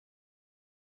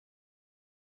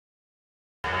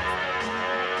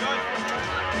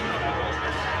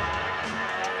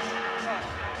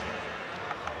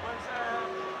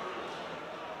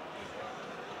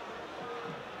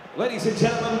Ladies and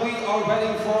gentlemen, we are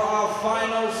ready for our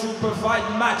final super fight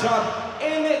matchup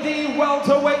in the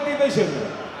welterweight division.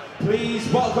 Please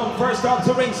welcome first up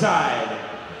to ringside,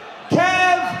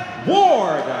 Kev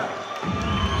Ward.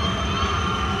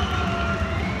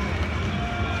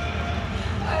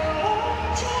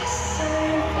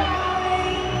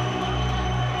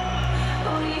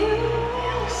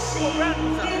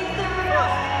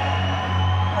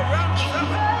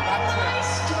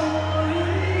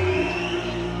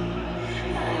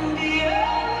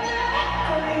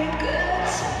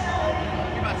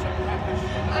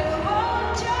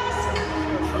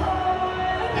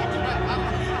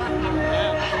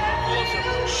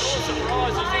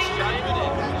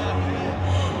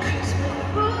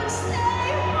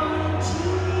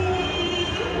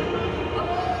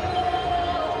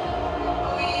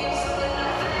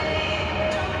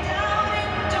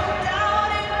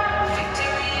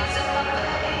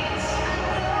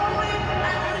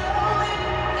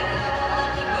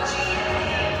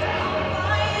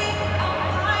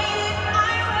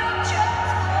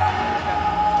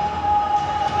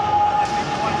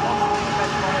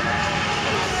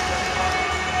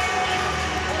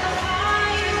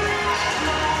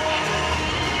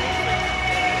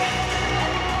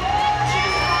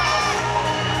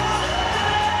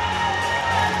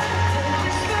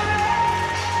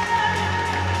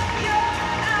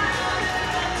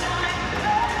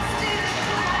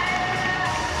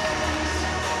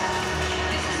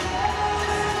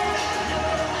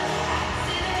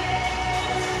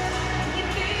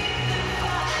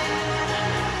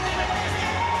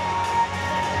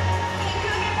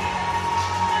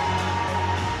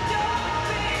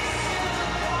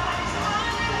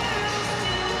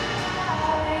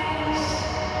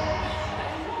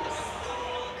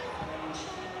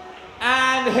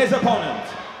 And his opponent,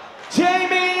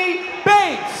 Jamie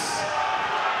Bates.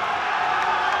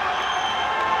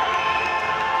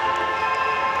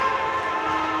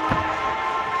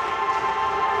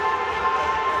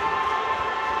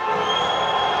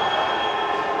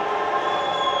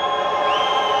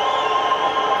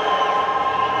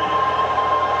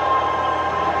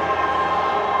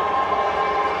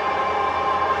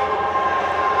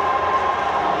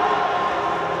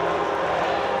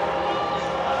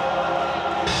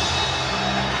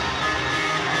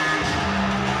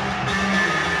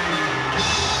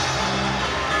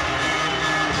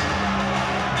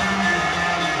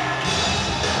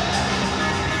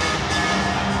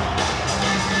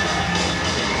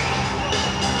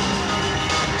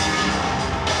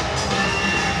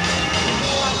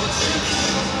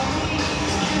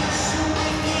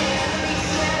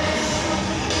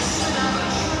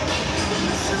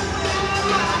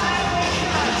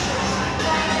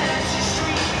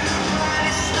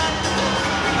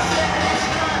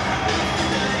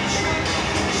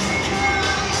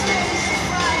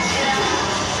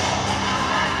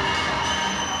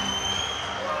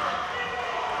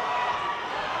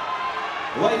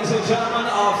 Ladies and gentlemen,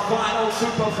 our final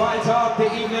super fight of the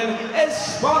evening is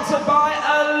sponsored by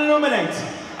Illuminate,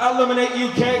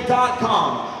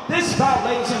 IlluminateUK.com. This bout,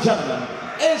 ladies and gentlemen,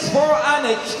 is for an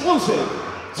exclusive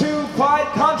two-fight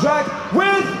contract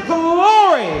with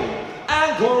Glory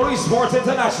and Glory Sports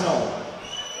International.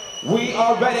 We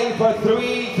are ready for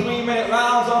three 3-minute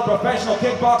rounds of professional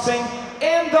kickboxing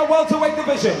in the welterweight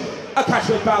division, a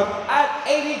catchweight bout at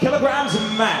 80 kilograms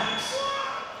max.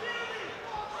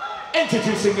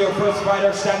 Introducing your first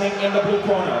fighter, standing in the blue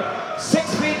corner,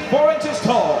 6 feet 4 inches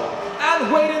tall, and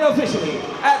weighing officially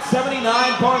at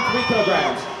 79.3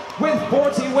 kilograms, with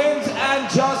 40 wins and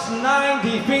just 9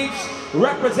 defeats,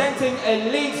 representing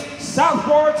elite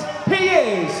Southport, he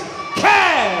is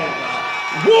Kev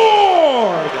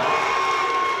Ward!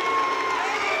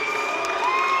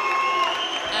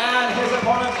 And his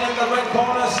opponent in the red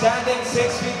corner, standing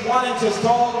 6 feet 1 inches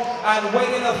tall and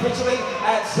weighing officially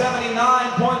at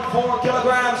 79.4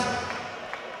 kilograms,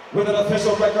 with an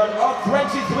official record of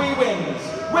 23 wins,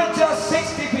 with just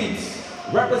 6 defeats,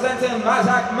 representing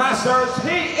Mazak Masters,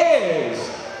 he is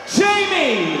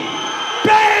Jamie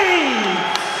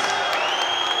Bates!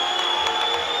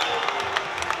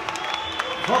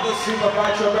 For the super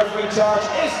fight, your referee in charge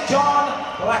is John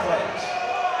Blackledge.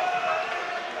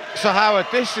 So Howard,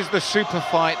 this is the super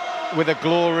fight with a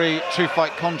Glory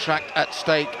two-fight contract at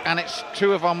stake, and it's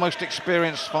two of our most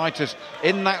experienced fighters.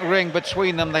 In that ring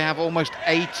between them, they have almost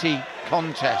 80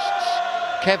 contests.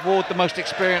 Kev Ward, the most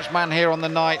experienced man here on the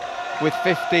night, with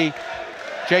 50.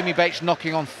 Jamie Bates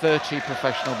knocking on 30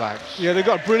 professional bouts. Yeah, they've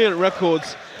got brilliant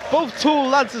records. Both tall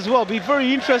lads as well. Be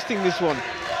very interesting, this one.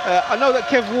 I know that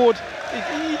Kev Ward,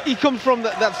 he comes from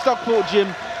that Stockport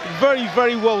gym, very,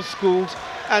 very well schooled,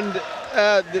 and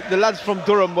the lads from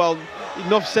Durham, well,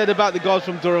 enough said about the guys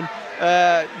from Durham.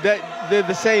 They're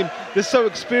the same. They're so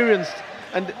experienced.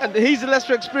 And he's the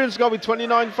lesser experienced guy with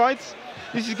 29 fights.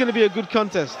 This is going to be a good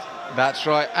contest. That's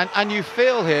right. And you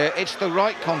feel here it's the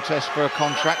right contest for a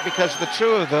contract, because the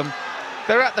two of them,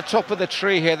 they're at the top of the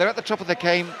tree here. They're at the top of the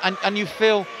game. And you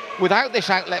feel, without this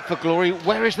outlet for glory,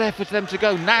 where is there for them to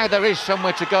go? Now there is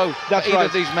somewhere to go for either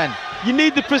of these men. You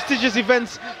need the prestigious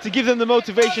events to give them the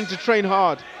motivation to train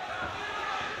hard.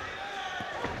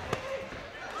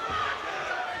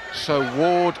 So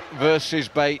Ward versus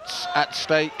Bates at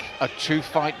stake, a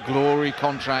 2-fight glory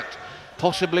contract,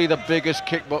 possibly the biggest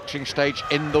kickboxing stage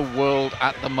in the world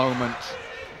at the moment.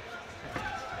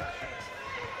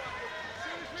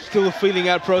 Still a feeling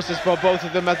out process for both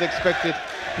of them as expected.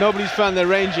 Nobody's found their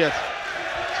range yet.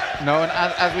 No, and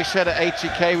as we said at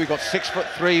 80k, we got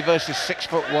 6'3" versus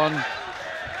 6'1".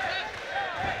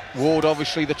 Ward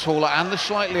obviously the taller and the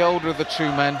slightly older of the two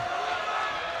men.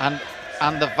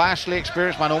 And the vastly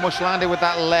experienced man almost landed with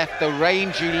that left, the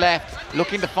rangy left,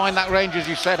 looking to find that range, as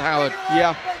you said, Howard.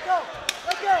 Yeah.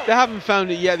 They haven't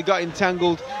found it yet. They got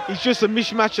entangled. It's just a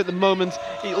mishmash at the moment.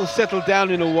 It'll settle down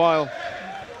in a while.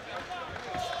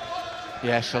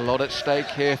 Yes, a lot at stake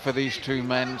here for these two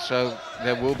men, so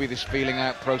there will be this feeling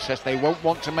out process. They won't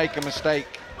want to make a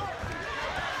mistake.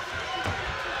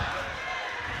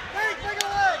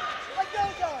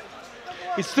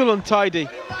 It's still untidy.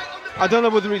 I don't know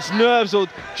whether it's nerves or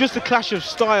just a clash of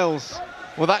styles.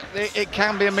 Well, it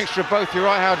can be a mixture of both. You're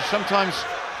right, Howard. Sometimes,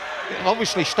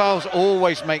 obviously, styles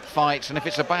always make fights, and if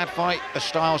it's a bad fight, the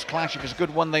styles clash. If it's a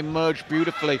good one, they merge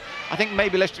beautifully. I think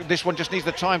maybe this one just needs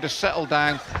the time to settle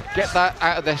down, get that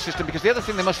out of their system, because the other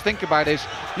thing they must think about is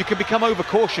you can become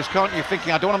overcautious, can't you,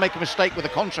 thinking, I don't want to make a mistake with a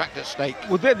contract at stake.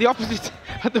 Well, they're the opposite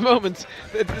at the moment.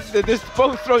 They're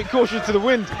both throwing caution to the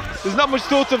wind. There's not much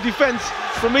thought of defence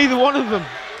from either one of them.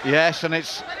 Yes, and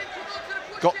it's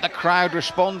got the crowd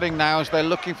responding now as they're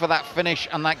looking for that finish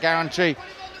and that guarantee.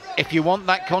 If you want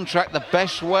that contract, the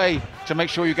best way to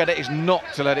make sure you get it is not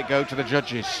to let it go to the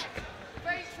judges.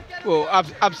 Well,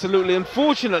 absolutely.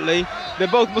 Unfortunately, they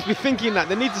both must be thinking that.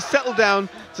 They need to settle down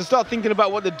to start thinking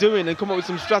about what they're doing and come up with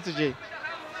some strategy.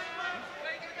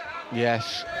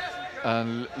 Yes, a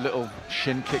little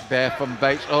shin kick there from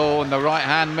Bates. Oh, and the right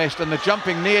hand missed, and the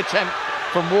jumping knee attempt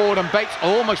from Ward, and Bates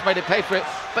almost made it pay for it,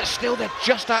 but still they're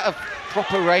just out of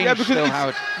proper range. Yeah, because still,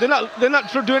 Howard. They're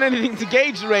not doing anything to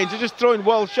gauge the range. They're just throwing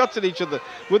wild shots at each other.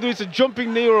 Whether it's a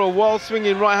jumping knee or a wild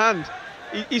swinging right hand,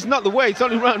 it's not the way. It's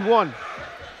only round one.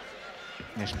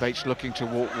 Yes, Bates looking to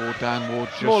walk Ward down. Ward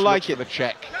just more like looks for the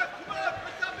check.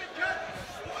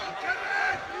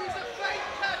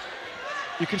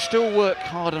 You can still work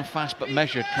hard and fast, but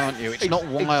measured, can't you? It's not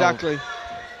wild. Exactly.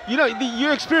 You know,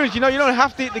 your experience, you don't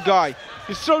have to hit the guy.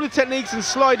 Just throw the techniques and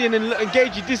slide in and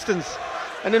gauge your distance,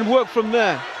 and then work from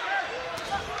there.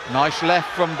 Nice left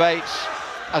from Bates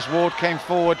as Ward came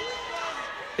forward.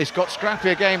 It's got scrappy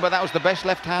again, but that was the best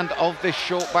left hand of this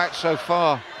short bout so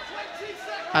far.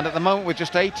 And at the moment, with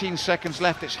just 18 seconds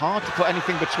left, it's hard to put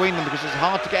anything between them, because it's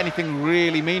hard to get anything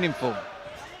really meaningful.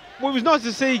 Well, it was nice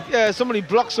to see somebody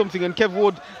block something, and Kev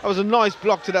Ward, that was a nice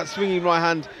block to that swinging right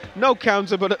hand. No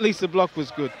counter, but at least the block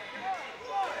was good.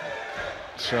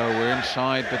 So we're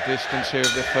inside the distance here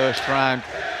of the first round,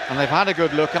 and they've had a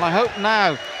good look, and I hope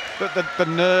now that the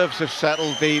nerves have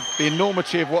settled, the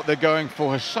enormity of what they're going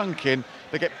for has sunk in,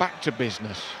 they get back to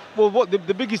business. Well,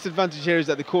 the biggest advantage here is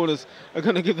that the corners are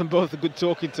going to give them both a good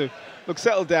talking to. Look,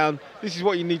 settle down, this is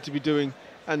what you need to be doing.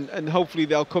 And hopefully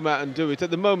they'll come out and do it.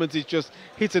 At the moment, it's just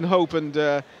hit and hope, and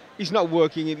it's not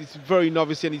working. It's very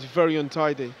novice and it's very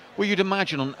untidy. Well, you'd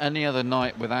imagine on any other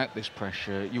night without this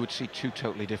pressure, you would see two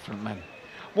totally different men.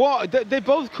 Well, they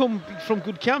both come from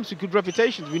good camps with good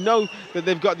reputations. We know that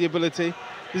they've got the ability.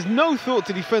 There's no thought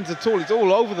to defence at all. It's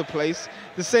all over the place,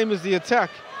 the same as the attack.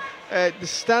 The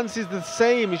stance is the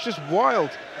same. It's just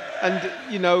wild. And,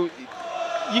 you know,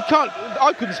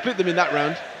 I couldn't split them in that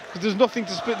round, because there's nothing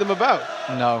to split them about.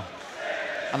 No.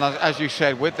 And as you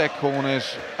said, with their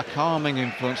corners, a calming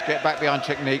influence, get back behind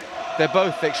technique. They're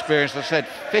both experienced. I said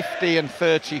 50 and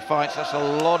 30 fights. That's a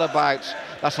lot of bouts.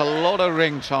 That's a lot of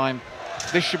ring time.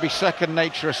 This should be second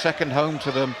nature, a second home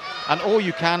to them. And all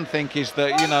you can think is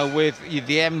that, you know, with the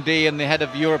MD and the head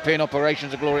of European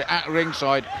operations of Glory at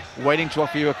ringside, waiting to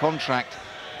offer you a contract,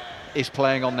 is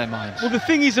playing on their minds. Well, the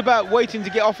thing is about waiting to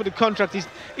get offered a contract is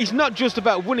it's not just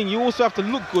about winning. You also have to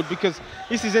look good, because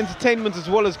this is entertainment as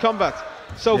well as combat.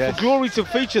 So yes, for Glory to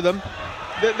feature them,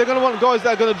 they're going to want guys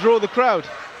that are going to draw the crowd.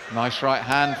 Nice right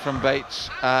hand from Bates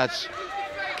as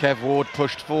Kev Ward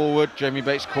pushed forward. Jamie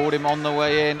Bates caught him on the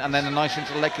way in, and then a nice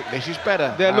into the leg kick. This is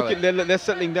better. They're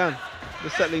settling down.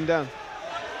 They're settling down.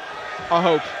 I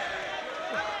hope.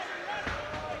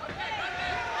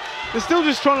 They're still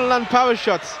just trying to land power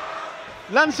shots.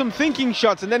 Land some thinking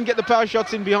shots and then get the power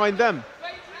shots in behind them.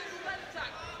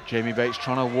 Jamie Bates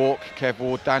trying to walk Kev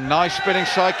Ward down. Nice spinning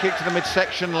side kick to the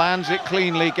midsection, lands it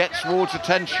cleanly, gets Ward's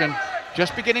attention.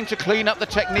 Just beginning to clean up the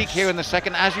technique here in the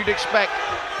second, as you'd expect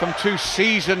from two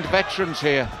seasoned veterans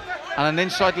here. And an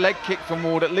inside leg kick from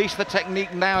Ward. At least the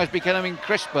technique now is becoming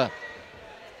crisper.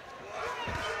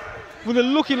 Well, they're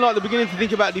looking like they're beginning to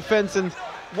think about defence and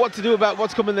what to do about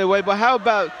what's coming their way, but how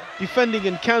about defending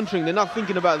and countering? They're not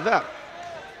thinking about that.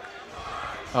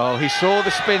 Oh, he saw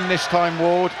the spin this time,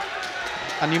 Ward.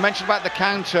 And you mentioned about the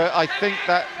counter. I think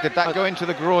did that go into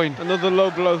the groin? Another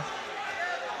low blow.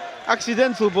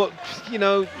 Accidental, but, you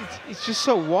know, it's just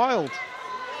so wild.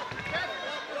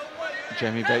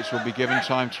 Jamie Bates will be given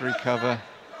time to recover.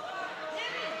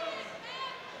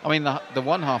 I mean, the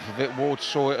one half of it, Ward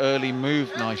saw it early,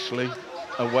 moved nicely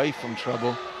away from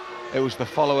trouble. It was the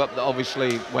follow-up that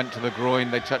obviously went to the groin.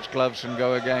 They touch gloves and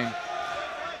go again.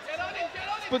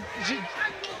 But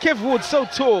Kev Ward's so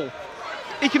tall.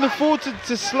 He can afford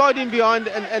to slide in behind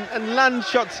and land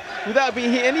shots without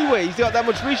being hit anyway. He's got that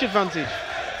much reach advantage.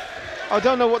 I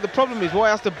don't know what the problem is, why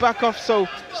he has to back off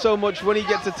so much when he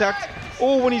gets attacked,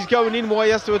 or when he's going in, why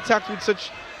he has to attack with such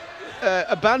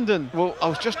abandon. Well, I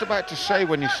was just about to say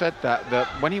when you said that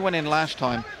when he went in last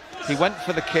time, he went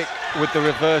for the kick with the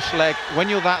reverse leg. When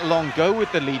you're that long, go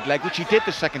with the lead leg, which he did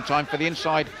the second time for the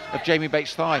inside of Jamie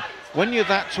Bates' thigh. When you're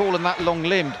that tall and that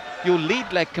long-limbed, your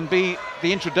lead leg can be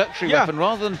the introductory weapon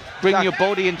rather than bring your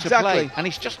body into play. And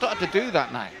he's just started to do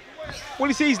that now. Well,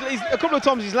 you see, he's a couple of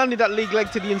times he's landed that lead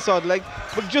leg to the inside leg,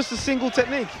 but just a single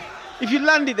technique. If you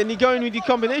land it, then you go in with your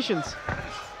combinations.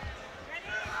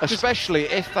 Especially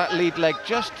if that lead leg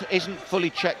just isn't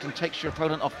fully checked and takes your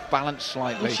opponent off balance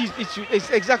slightly.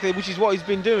 Exactly, which is what he's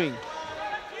been doing.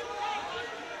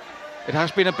 It has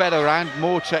been a better round,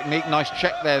 more technique. Nice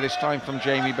check there this time from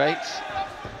Jamie Bates.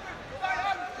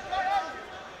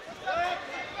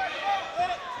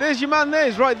 There's your man there,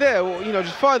 he's right there. You know,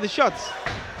 just fire the shots.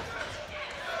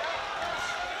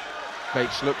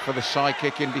 Bates looked for the side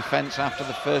kick in defence after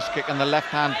the first kick, and the left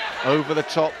hand over the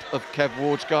top of Kev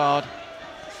Ward's guard.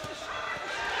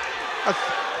 That's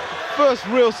first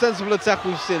real sensible attack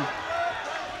we've seen.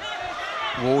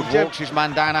 Ward walks his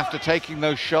man down after taking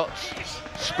those shots.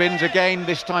 Spins again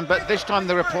this time, but this time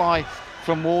the reply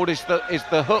from Ward is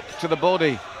the hook to the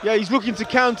body. Yeah, he's looking to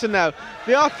counter now.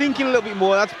 They are thinking a little bit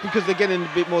more. That's because they're getting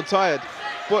a bit more tired.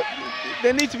 But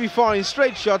they need to be firing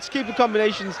straight shots, keep the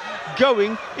combinations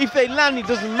going. If they land, it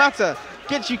doesn't matter.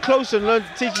 Gets you closer and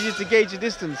teaches you to gauge the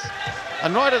distance.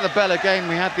 And right at the bell again,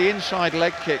 we had the inside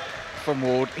leg kick from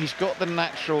Ward. He's got the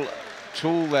natural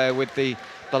tool there with the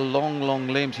long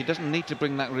limbs. He doesn't need to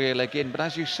bring that rear leg in, but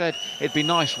as you said, it'd be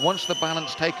nice once the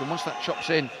balance taken, once that chop's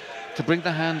in, to bring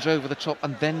the hands over the top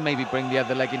and then maybe bring the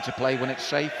other leg into play when it's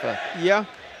safer. Yeah,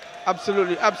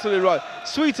 absolutely right.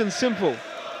 Sweet and simple.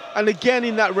 And again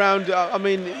in that round, I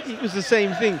mean, it was the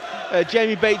same thing.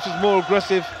 Jamie Bates was more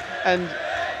aggressive and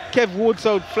Kev Ward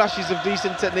showed flashes of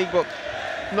decent technique, but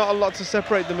not a lot to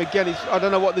separate them again. I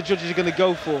don't know what the judges are going to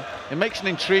go for. It makes an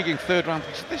intriguing third round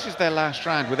because this is their last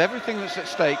round. With everything that's at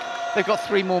stake, they've got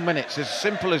 3 more minutes, as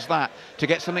simple as that, to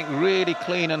get something really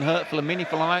clean and hurtful and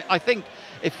meaningful. And I think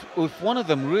if one of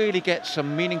them really gets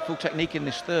some meaningful technique in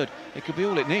this third, it could be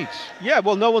all it needs. Yeah,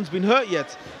 well, no one's been hurt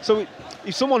yet. So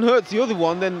if someone hurts the other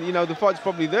one, then, you know, the fight's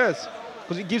probably theirs.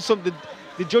 Because it gives the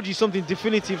judges something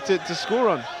definitive to score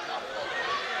on.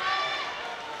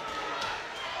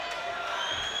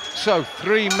 So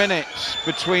 3 minutes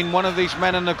between one of these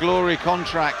men and a glory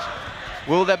contract.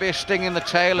 Will there be a sting in the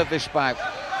tail of this bout?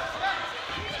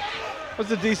 What's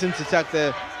a decent attack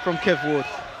there from Kev Ward?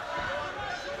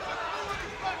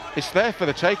 It's there for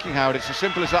the taking, Howard. It's as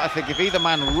simple as that. I think if either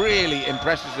man really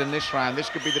impresses in this round, this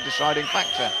could be the deciding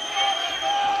factor.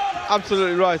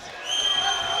 Absolutely right.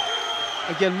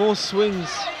 Again, more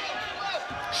swings.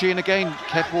 See, and again,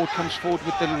 Kev Ward comes forward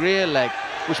with the rear leg,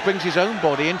 which brings his own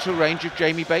body into range of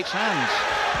Jamie Bates' hands.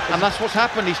 And that's what's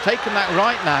happened. He's taken that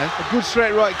right now. A good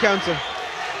straight right counter.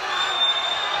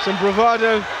 Some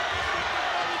bravado.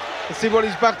 Let's see what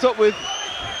he's backed up with.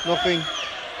 Nothing.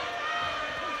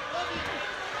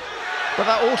 But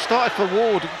that all started for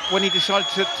Ward when he decided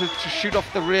to shoot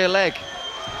off the rear leg.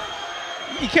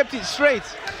 He kept it straight.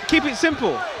 Keep it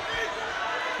simple.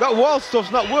 That wild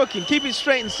stuff's not working. Keep it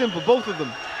straight and simple, both of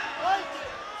them.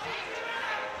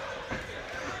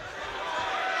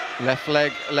 Left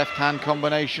leg, left hand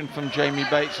combination from Jamie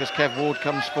Bates as Kev Ward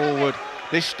comes forward.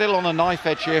 This still on a knife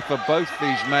edge here for both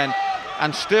these men.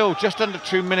 And still, just under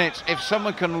 2 minutes, if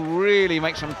someone can really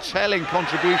make some telling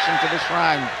contribution to this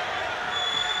round.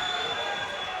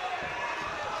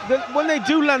 When they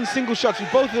do land single shots,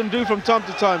 which both of them do from time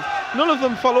to time, none of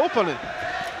them follow up on it.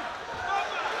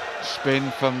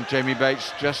 Spin from Jamie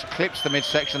Bates, just clips the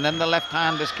midsection, then the left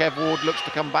hand as Kev Ward looks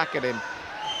to come back at him.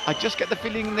 I just get the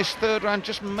feeling in this third round,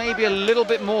 just maybe a little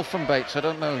bit more from Bates. I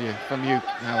don't know from you,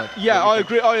 Howard. Yeah, I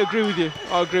agree with you.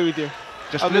 I agree with you.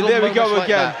 Just there we go like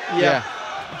again. That.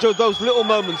 Yeah. Those little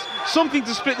moments, something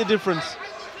to split the difference.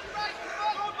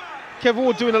 Kev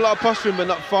Ward doing a lot of posturing but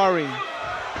not firing.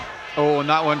 Oh, and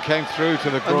that one came through to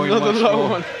the groin. Another low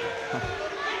one.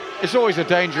 It's always a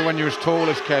danger when you're as tall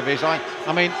as Kev is. I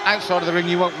mean, outside of the ring,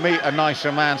 you won't meet a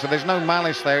nicer man, so there's no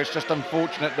malice there. It's just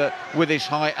unfortunate that with his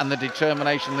height and the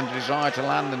determination and desire to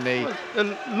land the knee.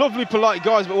 They're lovely, polite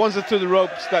guys, but once they're through the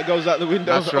ropes, that goes out the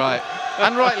window. That's right.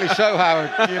 And rightly so,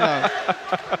 Howard, you know.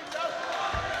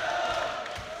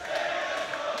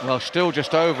 Well, still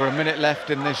just over a minute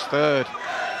left in this third.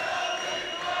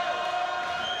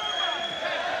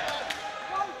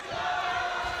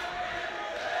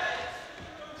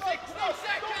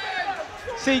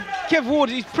 See, Kev Ward,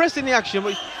 he's pressing the action,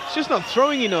 but he's just not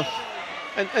throwing enough.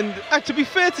 And to be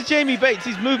fair to Jamie Bates,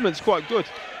 his movement's quite good.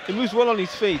 He moves well on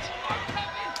his feet.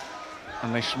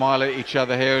 And they smile at each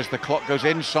other here as the clock goes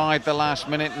inside the last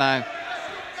minute now.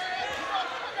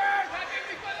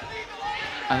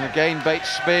 And again, Bates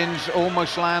spins,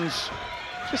 almost lands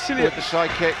Just silly with the side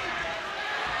kick.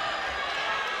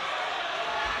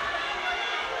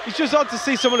 It's just odd to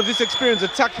see someone of this experience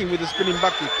attacking with a spinning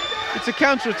back kick. It's a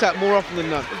counter-attack more often than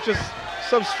not. It's just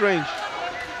so strange.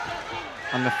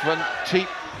 And the front teep,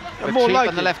 And more like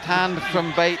and the left hand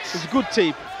from Bates. It's a good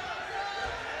teep.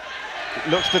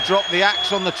 Looks to drop the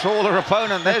axe on the taller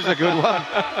opponent. There's a good one.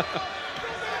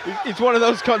 It's one of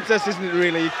those contests, isn't it,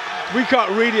 really? We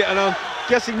can't read it, and I'm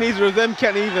guessing neither of them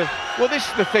can either. Well, this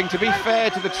is the thing, to be fair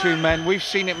to the two men, we've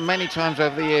seen it many times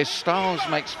over the years. Styles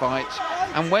makes fights,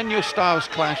 and when your styles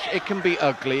clash, it can be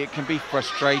ugly, it can be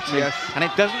frustrating, yes. And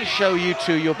it doesn't show you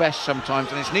to your best sometimes,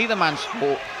 and it's neither man's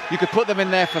sport. You could put them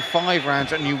in there for 5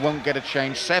 rounds and you won't get a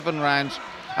change. 7 rounds,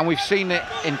 and we've seen it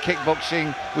in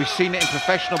kickboxing, we've seen it in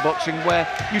professional boxing, where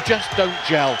you just don't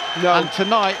gel. No. And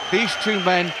tonight, these two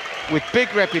men with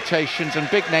big reputations and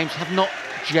big names have not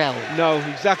gelled. No,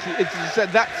 exactly. It's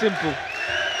that simple.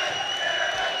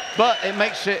 But it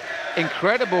makes it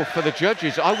incredible for the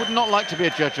judges. I would not like to be a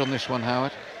judge on this one,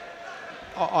 Howard.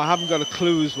 I haven't got a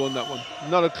clue who's won that one.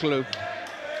 Not a clue.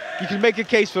 You can make a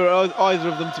case for either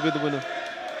of them to be the winner.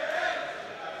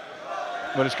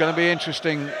 Well, it's going to be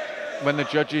interesting when the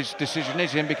judge's decision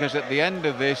is in, because at the end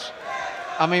of this,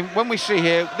 I mean, when we see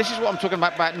here, this is what I'm talking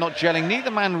about not gelling.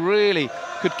 Neither man really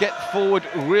could get forward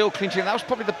real clinching. That was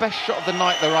probably the best shot of the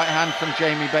night, the right hand from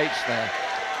Jamie Bates there.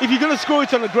 If you're going to score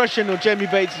it on aggression, or Jamie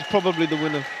Bates is probably the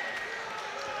winner.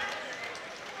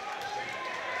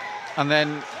 And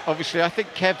then, obviously, I think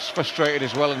Kev's frustrated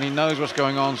as well, and he knows what's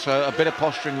going on, so a bit of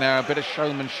posturing there, a bit of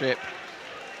showmanship.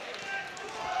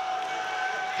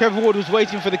 Kev Ward was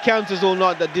waiting for the counters all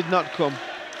night that did not come.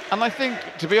 And I think,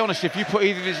 to be honest, if you put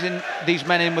either of these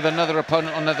men in with another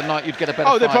opponent on another night, you'd get a better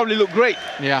fight. They probably look great.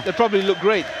 Yeah. They probably look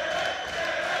great.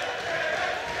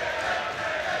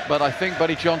 But I think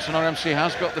Buddy Johnson, our MC,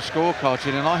 has got the scorecards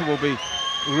in, and I will be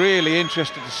really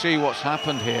interested to see what's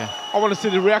happened here. I want to see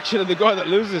the reaction of the guy that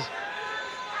loses.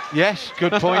 Yes,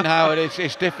 good point, Howard.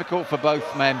 It's difficult for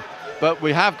both men. But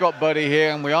we have got Buddy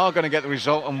here, and we are going to get the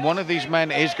result, and one of these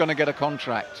men is going to get a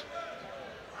contract.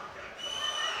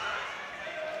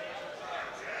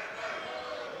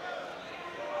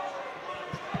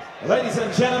 Ladies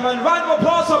and gentlemen, round of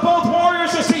applause for both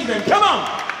warriors this evening. Come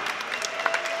on!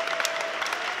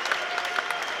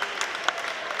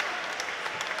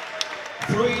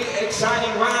 Three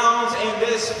exciting rounds in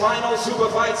this final super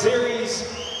fight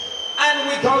series. And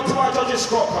we go to our judges'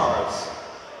 scorecards.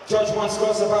 Judge 1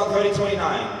 scores about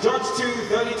 30-29. Judge 2,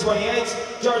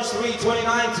 30-28. Judge 3,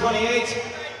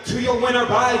 29-28. To your winner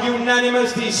by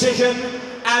unanimous decision,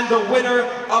 and the winner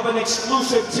of an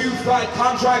exclusive 2-fight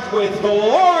contract with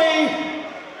Glory,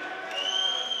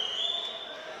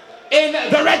 in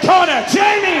the red corner,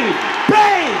 Jamie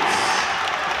Bates.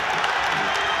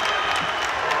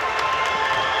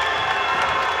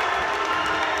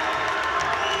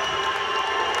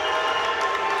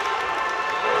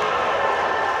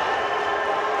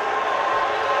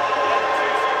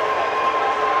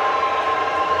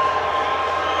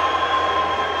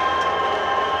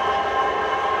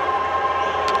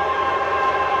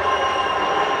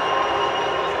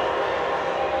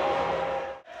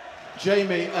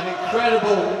 Jamie, an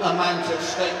incredible amount at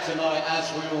stake tonight,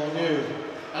 as we all knew.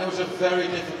 and it was a very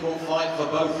difficult fight for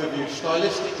both of you,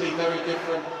 stylistically very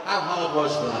different. How hard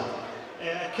was that?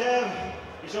 Kev,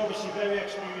 he's obviously very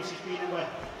experienced, he's been with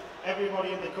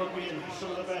everybody in the country and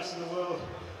some of the best in the world,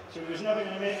 so he was never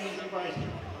going to make an easy fight.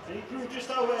 And he proved just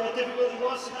how difficult he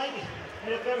was tonight. He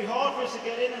made it very hard for us to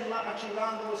get in and actually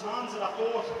land those hands that I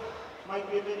thought might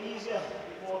be a bit easier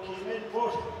before he came in,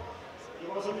 but he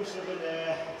was elusive and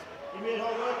he made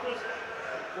hard work for us.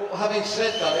 Well, having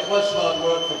said that, it was hard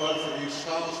work for both of you.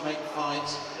 Styles make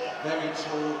fights, very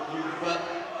tall. But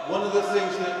one of the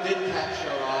things that did catch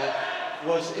your eye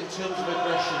was, in terms of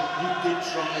aggression, you did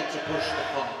try to push the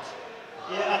fight.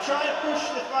 Yeah, I tried to push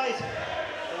the fight.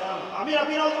 I mean, I've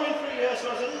been out the ring for a year,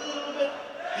 so I was a little bit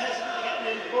hesitant to get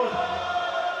in, but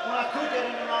when I could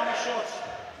get in around my shots,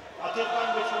 I did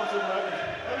find which ones were working.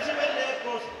 It was a bit late,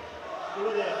 but we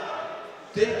were there.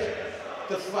 Did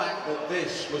the fact that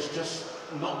this was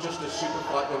not just a super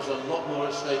fight, there was a lot more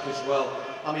at stake as well.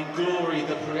 I mean, Glory,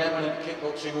 the preeminent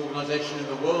kickboxing organisation in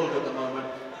the world at the moment,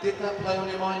 did that play on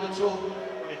your mind at all?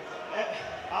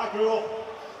 I grew up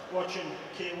watching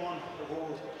K1 of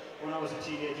old when I was a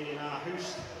teenager, and I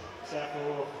hoosed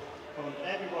Seppo and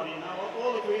everybody and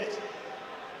all the greats.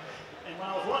 And when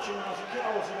I was watching when I was a kid,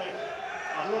 I was like,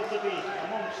 I'd love to be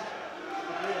amongst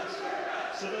the greats.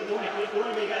 So the only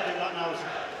way you get to do that now is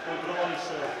with Glory.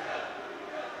 So.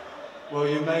 Well,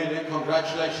 you made it.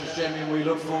 Congratulations, Jamie, and we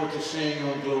look forward to seeing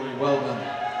you on Glory. Well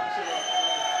done.